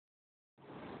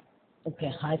Okay.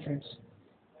 Hi friends.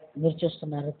 మీరు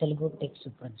చూస్తున్నారు Telugu tech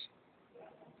సూప్రాజ్.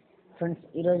 Friends,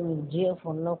 ఈరోజు మీకు జియో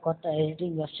ఫోన్లో కొత్త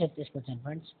ఎడిటింగ్ వెబ్సైట్ తీసుకొచ్చాను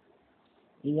ఫ్రెండ్స్.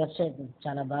 ఈ వెబ్సైట్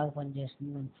చాలా బాగా పనిచేస్తుంది.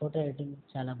 మన ఫోటో ఎడిటింగ్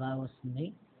చాలా బాగా వస్తుంది.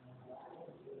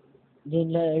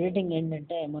 దీనిలో ఎడిటింగ్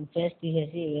ఏంటంటే మన ఫేస్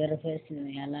తీసేసి వేరే ఫేస్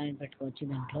ఎలా అని పెట్టుకోవచ్చు.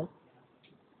 దాంట్లో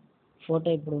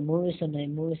ఫోటో ఇప్పుడు మూవీస్ ఉన్నాయి,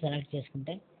 మూవీ సెలెక్ట్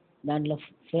చేసుకుంటే దాంట్లో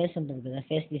ఫేస్ ఉంటుంది కదా,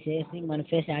 ఫేస్ తీసేసి మన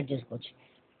ఫేస్ యాడ్ చేసుకోవచ్చు.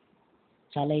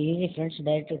 చాలా ఈజీ ఫ్రెండ్స్.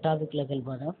 డైరెక్ట్ టాపిక్లోకి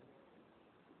వెళ్ళిపోదాం.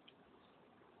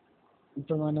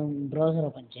 ఇప్పుడు మనం బ్రౌజర్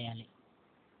ఓపెన్ చేయాలి.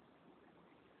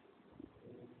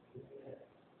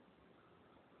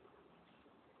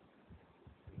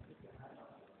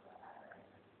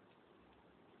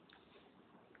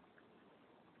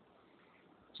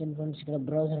 చూడండి ఫ్రెండ్స్, ఇక్కడ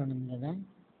బ్రౌజర్ ఉంది కదా,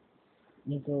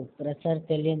 మీకు ప్రతిసారి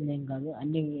తెలియదు ఏం కాదు.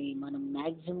 అన్ని మనం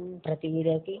మ్యాక్సిమం ప్రతి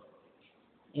వీడియోకి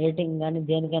ఎడిటింగ్ కానీ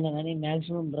దేనికైనా కానీ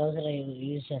మ్యాక్సిమం బ్రౌజర్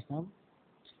యూజ్ చేస్తాం.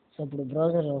 సో ఇప్పుడు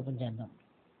బ్రౌజర్ ఓపెన్ చేద్దాం.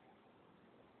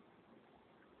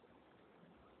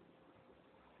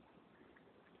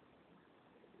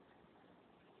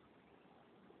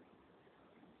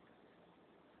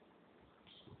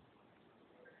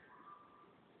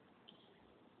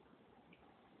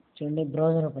 చూడండి,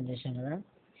 బ్రౌజర్ ఓపెన్ చేసాం కదా.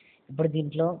 ఇప్పుడు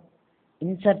దీంట్లో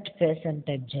ఇన్సర్ట్ ఫేస్ అని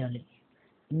టైప్ చేయాలి.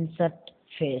 Insert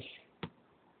face.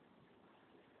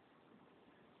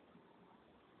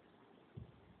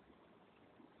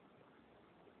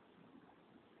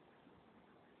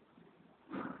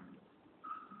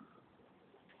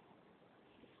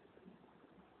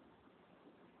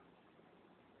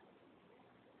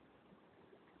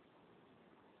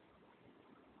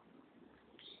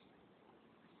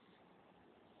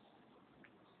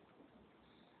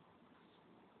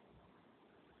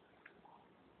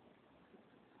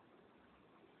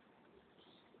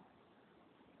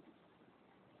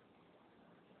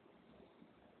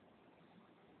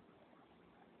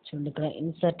 చూడండి, ఇక్కడ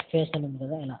ఇన్సర్ట్ ఫేస్ అని ఉంది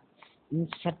కదా, ఇలా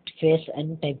ఇన్సర్ట్ ఫేస్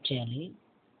అని టైప్ చేయాలి.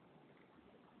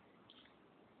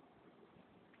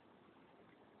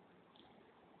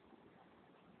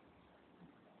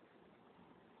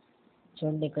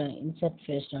 చూడండి, ఇక్కడ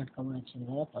insertface.com అని వచ్చింది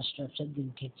కదా, ఫస్ట్ వెబ్సైట్.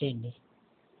 దీన్ని క్లిక్ చేయండి.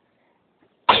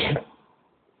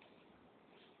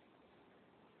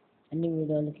 అన్ని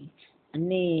వీడియోలకి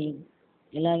అన్నీ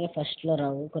ఇలాగే ఫస్ట్లో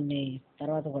రావు, కొన్ని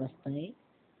తర్వాత కూడా వస్తాయి.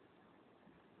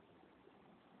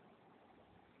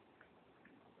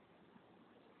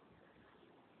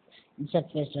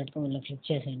 insertface.com ఇలా క్లిక్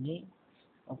చేసేయండి.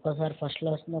 ఒక్కోసారి ఫస్ట్లో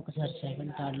వస్తుంది, ఒక్కసారి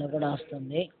సెకండ్, థర్డ్లో కూడా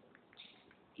వస్తుంది.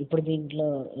 ఇప్పుడు దీంట్లో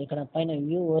ఇక్కడ పైన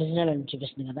వ్యూ ఒరిజినల్ అని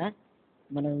చూపిస్తుంది కదా,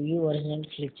 మనం వ్యూ ఒరిజినల్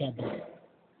క్లిక్ చేద్దాం.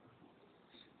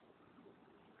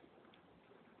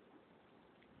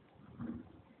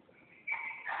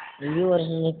 వ్యూ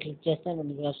ఒరిజినల్ క్లిక్ చేస్తే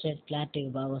మనకి వెబ్సైట్ క్లారిటీ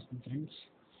బాగా వస్తుంది ఫ్రెండ్స్.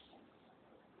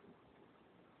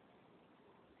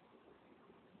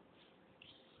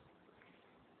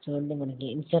 చూడండి, మనకి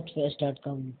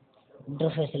insertface.com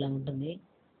ఇంటర్ఫేస్ ఇలా ఉంటుంది.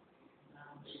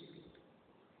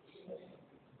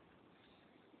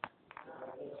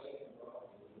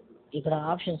 ఇక్కడ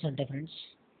ఆప్షన్స్ ఉంటాయి ఫ్రెండ్స్.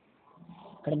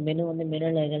 ఇక్కడ మెనూ ఉంది,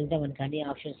 మెనూలో వెళ్తే మనకి అన్ని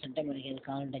ఆప్షన్స్ ఉంటాయి, మనకి ఏది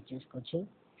కావాలంటే చేసుకోవచ్చు.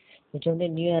 చూడండి,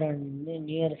 న్యూ ఇయర్ ఉంది,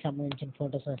 న్యూ ఇయర్కి సంబంధించిన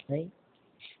ఫొటోస్ వస్తాయి.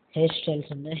 హెయిర్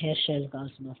స్టైల్స్ ఉన్నాయి, హెయిర్ స్టైల్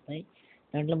కావాల్సిన వస్తాయి.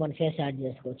 దాంట్లో మన ఫేస్ యాడ్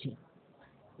చేసుకోవచ్చు.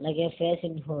 అలాగే ఫేస్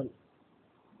ఇన్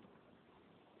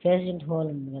హోల్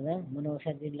ఉంది కదా, మనం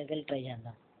ఒకసారి దీంట్లోకి వెళ్ళి ట్రై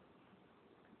చేద్దాం.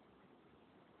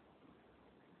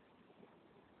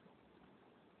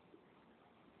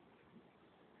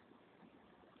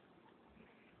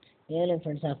 ఏం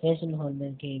ఫ్రెండ్స్, ఆ ఫేస్ ఇన్ హోల్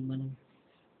మీదకి మనం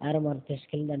ఆరో మార్క్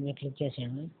తీసుకెళ్ళి దాని మీద క్లిక్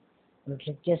చేసాము. ఇప్పుడు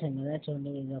క్లిక్ చేసాం కదా, చూడండి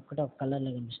ఇది ఒక్కటే ఒక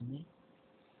కలర్లో కనిపిస్తుంది.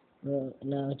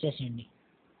 ఇలా వచ్చేసేయండి.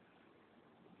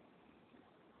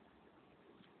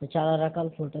 చాలా రకాల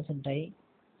ఫొటోస్ ఉంటాయి.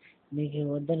 మీకు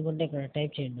వద్దనుకుంటే ఇక్కడ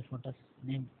టైప్ చేయండి ఫొటోస్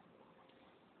నేమ్.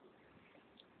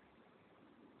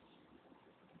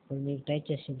 ఇప్పుడు మీకు టైప్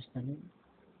చేసి చూపిస్తాను.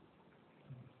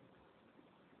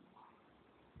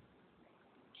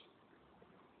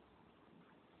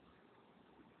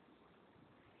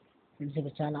 ఫ్రెండ్స్,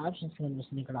 ఇక్కడ చాలా ఆప్షన్స్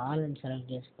కనిపిస్తుంది. ఇక్కడ ఆల్ అని సెలెక్ట్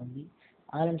చేసుకోండి.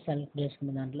 ఆల్ అని సెలెక్ట్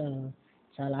చేసుకున్న దాంట్లో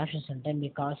చాలా ఆప్షన్స్ ఉంటాయి,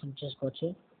 మీకు కావాల్సిన చూసుకోవచ్చు.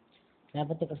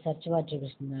 లేకపోతే ఇక్కడ సెర్చ్ బార్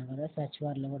చూపిస్తున్నారు కదా, సెర్చ్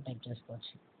బార్లో కూడా టైప్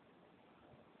చేసుకోవచ్చు.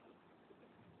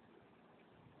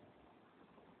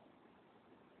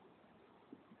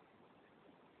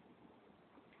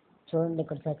 చూడండి,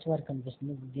 ఇక్కడ సెర్చ్ బార్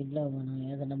కనిపిస్తుంది. దీంట్లో మనం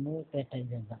ఏదైనా మూవీ పేరు టైప్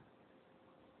చేద్దాం.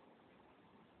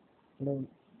 ఇప్పుడు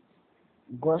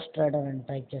గోస్ట్ రైడర్ అని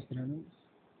టైప్ చేస్తున్నాను.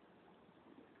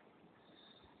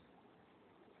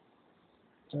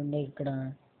 చూడండి, ఇక్కడ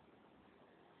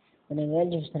నేను వేలు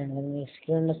చూపిస్తాను కదా, మీకు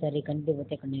స్క్రీన్లో సరిగ్గా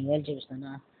కనిపించకపోతే ఇక్కడ నేను వేలు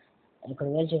చూపిస్తాను. ఇక్కడ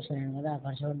వేలు చూస్తున్నాను కదా,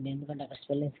 అక్కడ చూడండి, ఎందుకంటే అక్కడ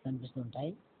స్పెల్లింగ్స్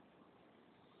కనిపిస్తుంటాయి.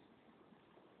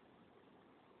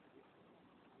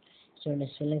 చూడండి,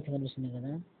 స్పెల్లింగ్స్ కనిపిస్తున్నాయి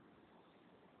కదా,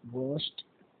 గోస్ట్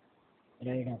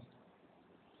రైడర్,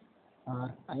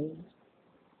 RI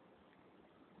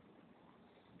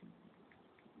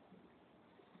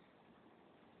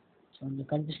చూడండి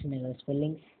కనిపిస్తున్నాయి కదా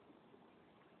స్పెల్లింగ్స్.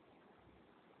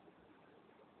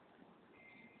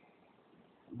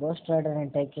 గోస్ట్ రైడర్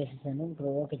అని టైప్ చేసేసాను. ఇప్పుడు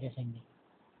ఓకే చేసేయండి.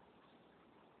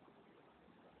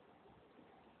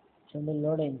 చూడండి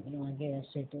లోడ్ అయింది మనకి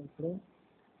వెబ్సైట్. ఇప్పుడు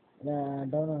ఇలా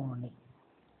డౌన్ అవ్వండి,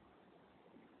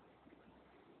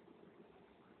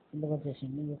 ఇందుకు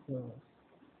వచ్చేసింది మీకు.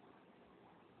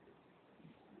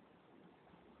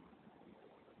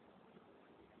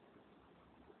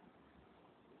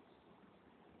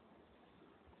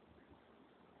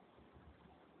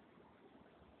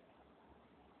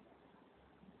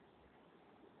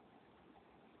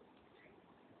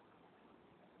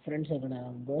 ఫ్రెండ్స్ ఇక్కడ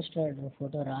గోస్ట్ రైడర్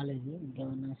ఫోటో రాలేదు,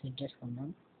 ఇంకేమన్నా సెట్ చేసుకుందాం.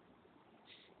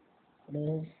 ఇప్పుడు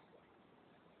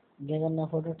ఇంకేదన్నా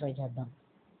ఫోటో ట్రై చేద్దాం.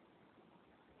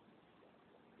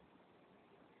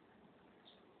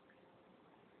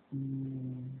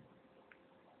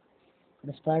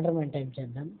 ఇప్పుడు స్పైడర్ మ్యాన్ టైప్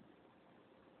చేద్దాం.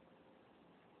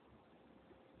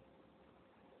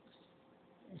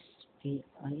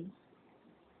 SPI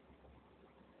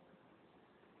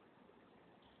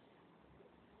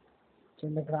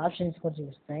చూడండి, ఇక్కడ ఆప్షన్స్ కూడా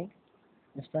చూపిస్తాయి.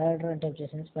 స్పైడర్ మ్యాన్ టైప్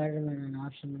చేసింది, స్పైడర్ మ్యాన్ అనే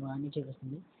ఆప్షన్ అన్నీ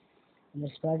చూపిస్తుంది.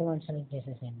 మీరు స్పైడర్ మ్యాన్ సెలెక్ట్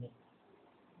చేసేసేయండి.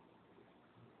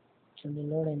 చూడండి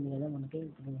లోడ్ అయింది కదా మనకి.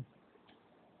 ఇప్పుడు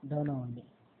డౌన్ అవ్వండి.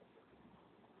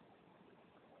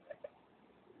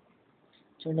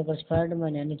 చూడండి ఇక్కడ స్పైడర్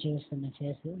మ్యాన్ అన్ని చూపిస్తున్నాయి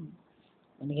ఫేస్.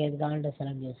 మనకి ఏది కావాలంటే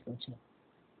సెలెక్ట్ చేసుకోవచ్చు.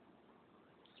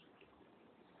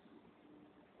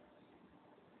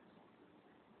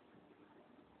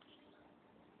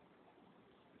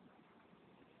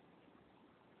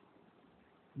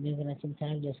 మీకు నచ్చింది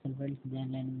సెలెక్ట్ చేసుకుని ఫ్రెండ్స్,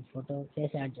 దానిలో ఫోటో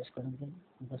ఫేస్ యాడ్ చేసుకోవడానికి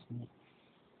మీకు వస్తుంది.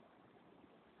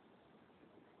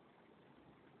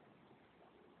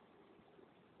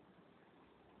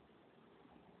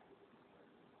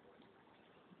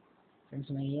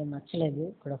 ఫ్రెండ్స్ నాకు ఏం నచ్చలేదు.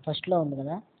 ఇక్కడ ఫస్ట్లో ఉంది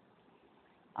కదా,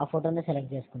 ఆ ఫోటోనే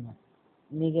సెలెక్ట్ చేసుకుందాం.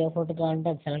 మీకు ఏ ఫోటో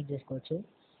కావాలంటే అది సెలెక్ట్ చేసుకోవచ్చు.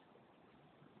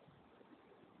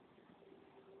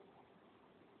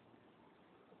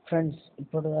 ఫ్రెండ్స్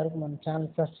ఇప్పటి వరకు మన ఛానల్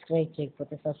సబ్స్క్రైబ్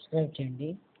చేయకపోతే సబ్స్క్రైబ్ చేయండి,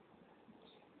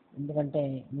 ఎందుకంటే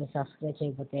మీరు సబ్స్క్రైబ్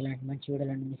చేయకపోతే ఇలాంటి మంచి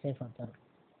వీడియోలన్నీ మిస్ అయిపోతారు.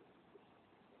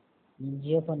 నేను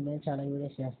జియో ఫోన్ మీద చాలా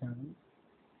వీడియోస్ చేస్తాను.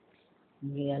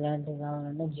 మీకు ఎలాంటివి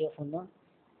కావాలన్నా జియో ఫోన్లో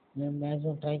నేను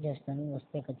మ్యాక్సిమం ట్రై చేస్తాను,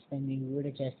 వస్తే ఖచ్చితంగా మీకు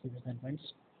వీడియో చేసి చూపిస్తాను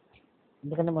ఫ్రెండ్స్.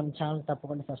 ఎందుకంటే మన ఛానల్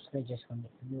తప్పకుండా సబ్స్క్రైబ్ చేసుకోండి.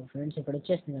 ఫ్రెండ్స్ ఇక్కడ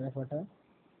వచ్చేసింది కదా ఫోటో.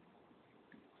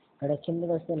 ఇక్కడ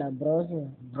కిందకి వస్తే ఇలా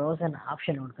బ్రౌజ్ అనే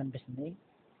ఆప్షన్ ఒకటి కనిపిస్తుంది.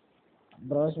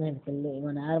 బ్రౌజ్ మీదకి వెళ్ళి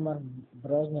మన యాడ్ మార్క్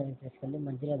బ్రౌజ్ మీదకి తీసుకెళ్ళి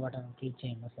మధ్యలో బటన్ క్లిక్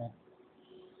చేయండి ఒకసారి.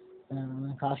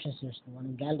 మనకు ఆప్షన్స్ చూస్తుంది,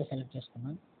 మనం గ్యాలరీ సెలెక్ట్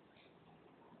చేసుకున్నాం.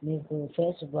 మీకు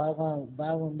ఫేస్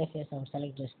బాగా ఉండే ఫేస్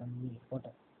సెలెక్ట్ చేసుకోండి మీ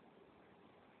ఫోటో.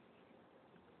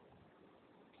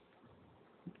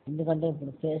 ఎందుకంటే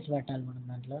ఇప్పుడు ఫేస్ పెట్టాలి మనం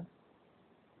దాంట్లో.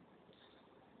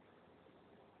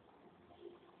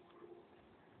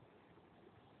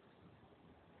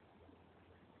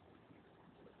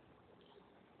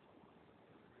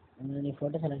 నేను ఈ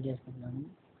ఫోటో సెలెక్ట్ చేసుకుంటున్నాను.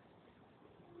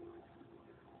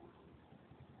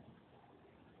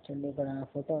 చూడండి ఇక్కడ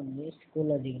ఫోటో ఉంది,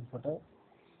 స్కూల్లో దిగిన ఫోటో.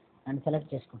 దాన్ని సెలెక్ట్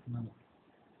చేసుకుంటున్నాను.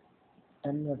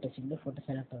 టర్న్ కొట్టేసింది, ఫోటో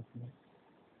సెలెక్ట్ అవుతుంది.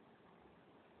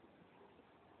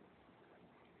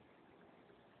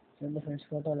 చూడండి ఫ్రెండ్స్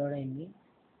ఫోటో లోడ్ అయింది.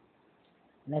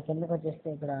 ఇలా కిందకి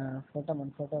వచ్చేస్తే ఇక్కడ మన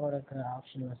ఫోటో కూడా ఇక్కడ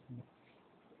ఆప్షన్ వస్తుంది.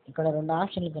 ఇక్కడ రెండు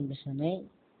ఆప్షన్లు కనిపిస్తున్నాయి.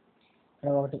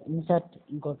 ఇక్కడ ఒకటి ఇన్సర్ట్,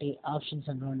 ఇంకోటి ఆప్షన్స్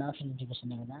అని రెండు ఆప్షన్లు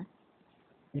చూపిస్తున్నాయి కదా.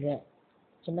 మీరు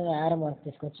చిన్నగా యారో మార్క్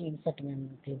తీసుకొచ్చి ఇన్సర్ట్ మీద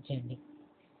క్లిక్ చేయండి.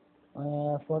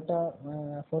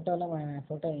 ఫోటోలో మన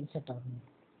ఫోటో ఇన్సర్ట్ అవుతుంది.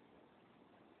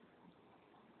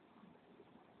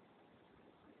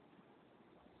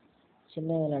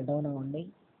 చిన్నగా ఇలా డౌన్ అవ్వండి.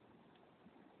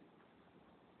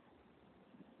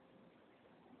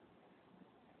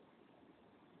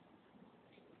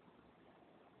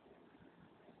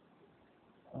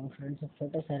 ఫ్రెండ్స్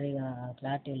ఫోటో సరిగా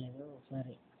క్లారిటీ లేదు,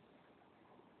 ఒకసారి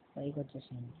పైకి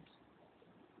వచ్చేసేయండి,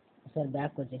 ఒకసారి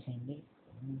బ్యాక్ వచ్చేసేయండి.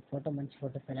 ఫోటో మంచి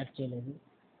ఫోటో సెలెక్ట్ చేయలేదు.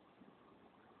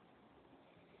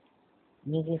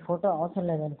 మీకు ఈ ఫోటో అవసరం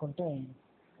లేదనుకుంటే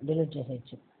డిలీట్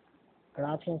చేసేయచ్చు. ఇక్కడ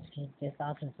ఆప్షన్స్ క్లిక్ చేస్తే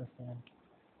ఆప్షన్స్ వస్తాయి దానికి.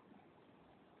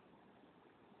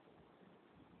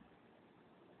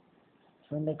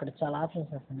 చూడండి ఇక్కడ చాలా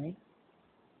ఆప్షన్స్ వస్తున్నాయి.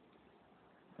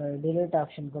 ఇక్కడ డిలీట్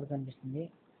ఆప్షన్ కూడా కనిపిస్తుంది.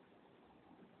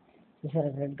 చూసారా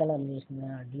రెడ్ కలర్ చూస్తుంది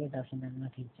డిలీట్ ఆప్షన్ దాని మీద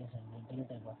క్లిక్ చేసేయండి,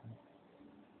 డిలీట్ అయిపోతుంది.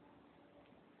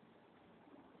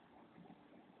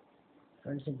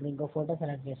 ఫ్రెండ్స్ ఇప్పుడు ఇంకో ఫోటో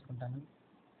సెలెక్ట్ చేసుకుంటాను.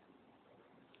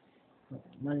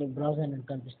 మళ్ళీ బ్రౌజర్ అనేది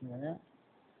కనిపిస్తుంది కదా,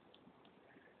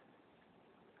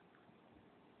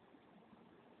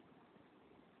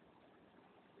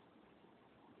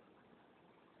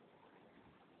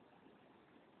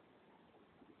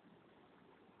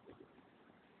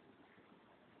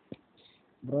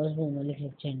 బ్రౌజ్ మీద మళ్ళీ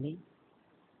క్లిక్ చేయండి,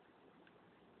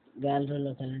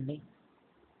 గ్యాలరీలోకి వెళ్ళండి.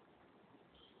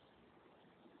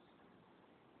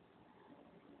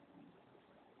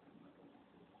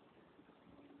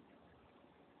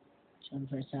 చూడండి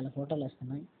ఫ్రెండ్స్ చాలా ఫోటోలు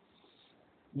వస్తున్నాయి.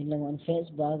 దీనిలో మన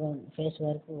ఫేస్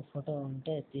వరకు ఫోటో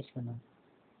ఉంటే తీసుకుందాం,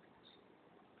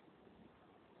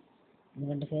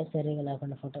 ఎందుకంటే ఫేస్ సరిగా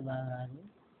లేకుండా ఫోటో బాగా రాదు.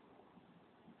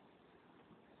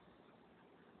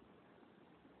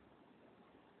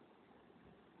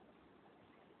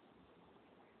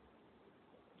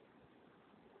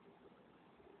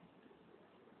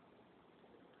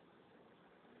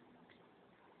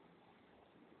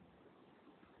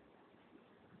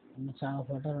 చాలా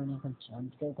ఫోటోలు ఉన్నాయి,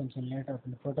 అందుకే కొంచెం లేట్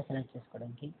అవుతుంది ఫోటో సెలెక్ట్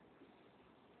చేసుకోవడానికి.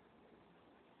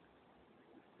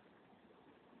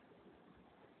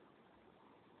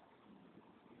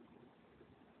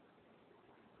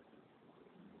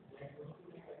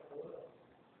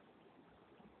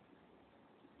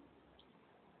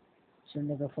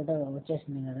 చూడండి ఒక ఫోటో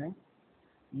వచ్చేసింది కదా,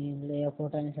 ఇందులో ఏ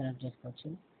ఫోటో అయినా సెలెక్ట్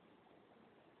చేసుకోవచ్చు.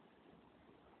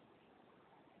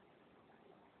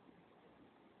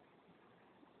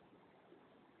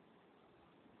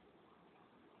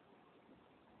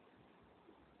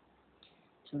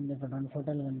 చూడండి ఇక్కడ 2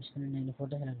 ఫోటోలు కనిపిస్తున్నాయి, నేను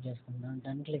ఫోటో సెలెక్ట్ చేసుకుంటాను,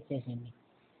 దాన్ని క్లిక్ చేసేయండి,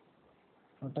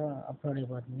 ఫోటో అప్లోడ్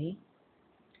అయిపోతుంది.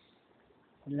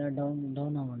 ఇలా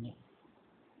డౌన్ అవ్వండి.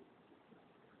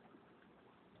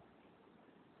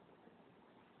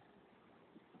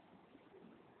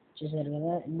 చూసారు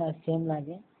కదా, ఇందాక సేమ్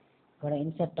లాగే ఇక్కడ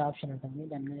ఇన్సర్ట్ ఆప్షన్ ఉంటుంది,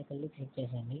 దాని మీద వెళ్ళి క్లిక్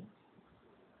చేసేయండి.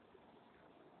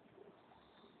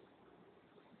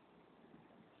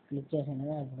 క్లిక్ చేసాను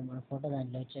కదా, ఇప్పుడు మన ఫోటో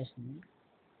దాంట్లో వచ్చేస్తుంది.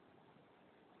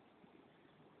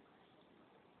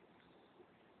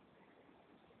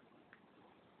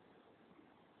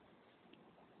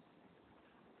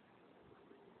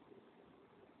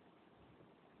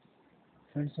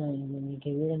 ఫ్రెండ్స్ మీకు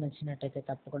ఈ వీడియో నచ్చినట్టయితే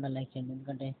తప్పకుండా లైక్ చేయండి,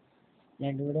 ఎందుకంటే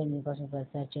ఇలాంటి వీడియో మీకోసం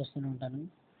ప్రతిసారి చేస్తూనే ఉంటాను.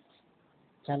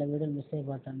 చాలా వీడియోలు మిస్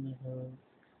అయిపోతాను మీకు,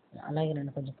 అలాగే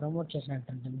నన్ను కొంచెం ప్రమోట్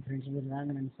చేసినట్టు ఉంటుంది. ఫ్రెండ్స్ మీరు లాగా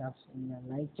నన్ను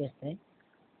లైక్ చేస్తే.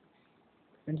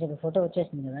 ఫ్రెండ్స్ ఒక ఫోటో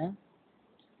వచ్చేసింది కదా,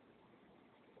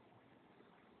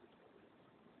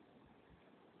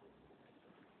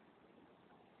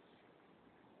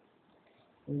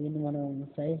 దీన్ని మనం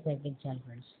సైజ్ తగ్గించాలి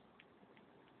ఫ్రెండ్స్.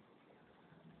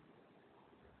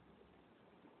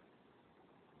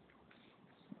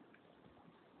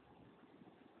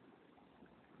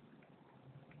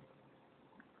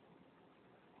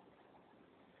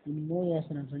 దీన్ని మూవ్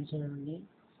చేస్తున్నాను ఫ్రెండ్స్, నుండి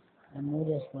మూవ్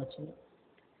చేసుకోవచ్చు.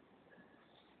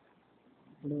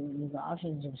 ఇప్పుడు మీకు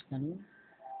ఆప్షన్స్ చూపిస్తాను,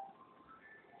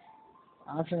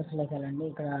 ఆప్షన్స్లోకి వెళ్ళండి.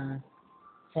 ఇక్కడ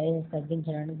సైజ్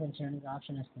తగ్గించడానికి పెంచడానికి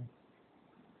ఆప్షన్ వస్తుంది.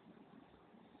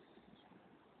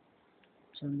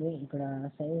 చూడండి ఇక్కడ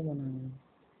సైజ్ మనం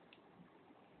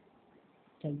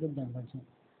తగ్గిద్దాం కొంచెం.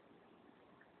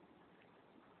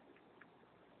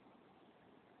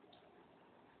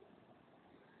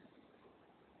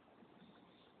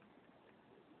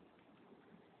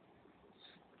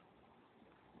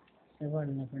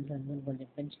 సరిపడింది ఫ్రెండ్స్, అందుకని కొంచెం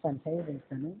పెంచుతాను, సైజ్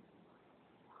పెంచుతాను.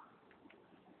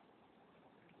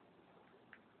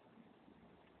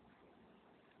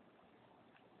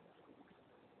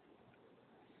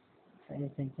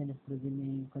 సైజ్ పెంచాను. ఇప్పుడు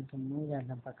దీన్ని కొంచెం మూవ్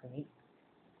చేద్దాం పక్కకి.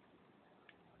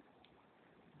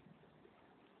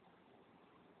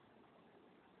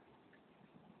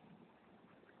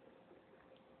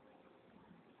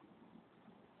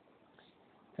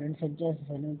 ఫ్రెండ్స్ సెట్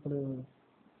చేసేసాను. ఇప్పుడు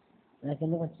ఇలా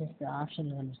కిందకి వచ్చేస్తే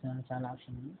ఆప్షన్లు కనిపిస్తున్నాను, చాలా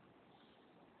ఆప్షన్లు.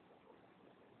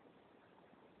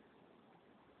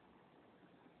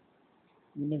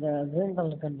 మీకు గ్రీన్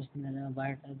కలర్ కనిపిస్తుంది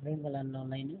కదా, గ్రీన్ కలర్లో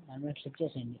లైన్, దాని మీద క్లిక్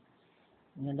చేసేయండి,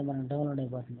 ఎందుకంటే మనం డౌన్లోడ్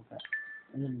అయిపోతుంది. ఇక్కడ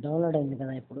ఇది డౌన్లోడ్ అయింది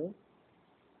కదా, ఇప్పుడు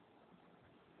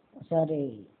ఒకసారి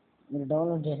మీరు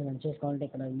డౌన్లోడ్ చేసి చేసుకోవాలంటే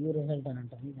ఇక్కడ వ్యూ రిజల్ట్ అని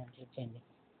ఉంటుంది, దాన్ని క్లిక్ చేయండి.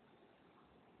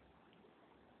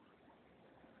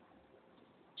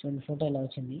 చూడండి ఫోటో ఇలా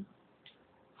వచ్చింది.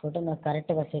 ఫోటో నాకు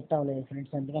కరెక్ట్గా సెట్ అవ్వలేదు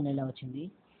ఫ్రెండ్స్, అందుకని ఇలా వచ్చింది.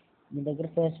 మీ దగ్గర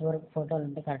ఫేస్ వరకు ఫోటోలు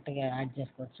ఉంటే కరెక్ట్గా యాడ్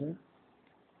చేసుకోవచ్చు,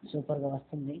 సూపర్గా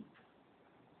వస్తుంది.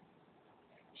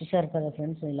 చూసారు కదా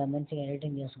ఫ్రెండ్స్, ఇలా మంచిగా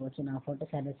ఎడిటింగ్ చేసుకోవచ్చు. నా ఫోటో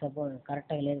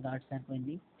కరెక్ట్గా లేదు కాబట్టి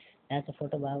సరిపోయింది. యాజ్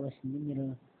ఫోటో బాగా వస్తుంది.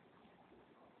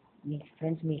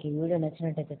 మీకు ఈ వీడియో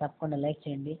నచ్చినట్టయితే తప్పకుండా లైక్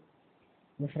చేయండి,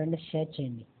 మీ ఫ్రెండ్స్కి షేర్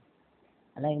చేయండి.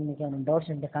 అలాగే మీకు ఏమైనా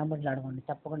డౌట్స్ ఉంటే కామెంట్లో అడగండి,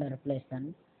 తప్పకుండా రిప్లై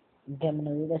ఇస్తాను.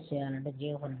 ఇంకేమైనా వీడియోస్ చేయాలంటే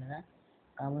చేయకూడదు కదా,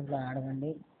 కామెంట్లో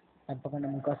అడగండి, తప్పకుండా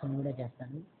మీకోసం వీడియో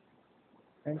చేస్తాను.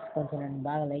 ఫ్రెండ్స్ కొంచెం నన్ను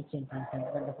బాగా లైక్ చేయండి ఫ్రెండ్స్,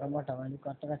 ఎందుకంటే ప్రమోట్ అవ్వాలి,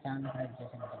 కొత్తగా ఛానల్ క్రియేట్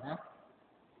చేశాను కదా.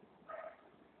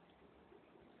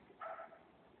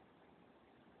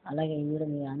 అలాగే ఈ వీడియో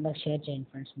మీ అందరికి షేర్ చేయండి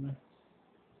ఫ్రెండ్స్.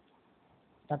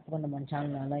 తప్పకుండా మన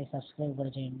ఛానల్ అలాగే సబ్స్క్రైబ్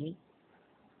కూడా చేయండి.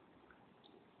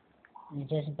 నేను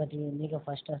చేసిన ప్రతి మీకు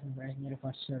ఫస్ట్ వస్తుంది ఫ్రెండ్స్, మీరు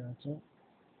ఫస్ట్ చూడవచ్చు.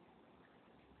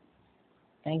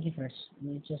 Thank you friends.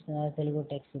 మీరు చూస్తున్నారు Telugu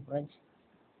tech సుప్రాజ్.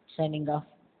 Signing off.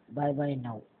 Bye bye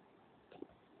now.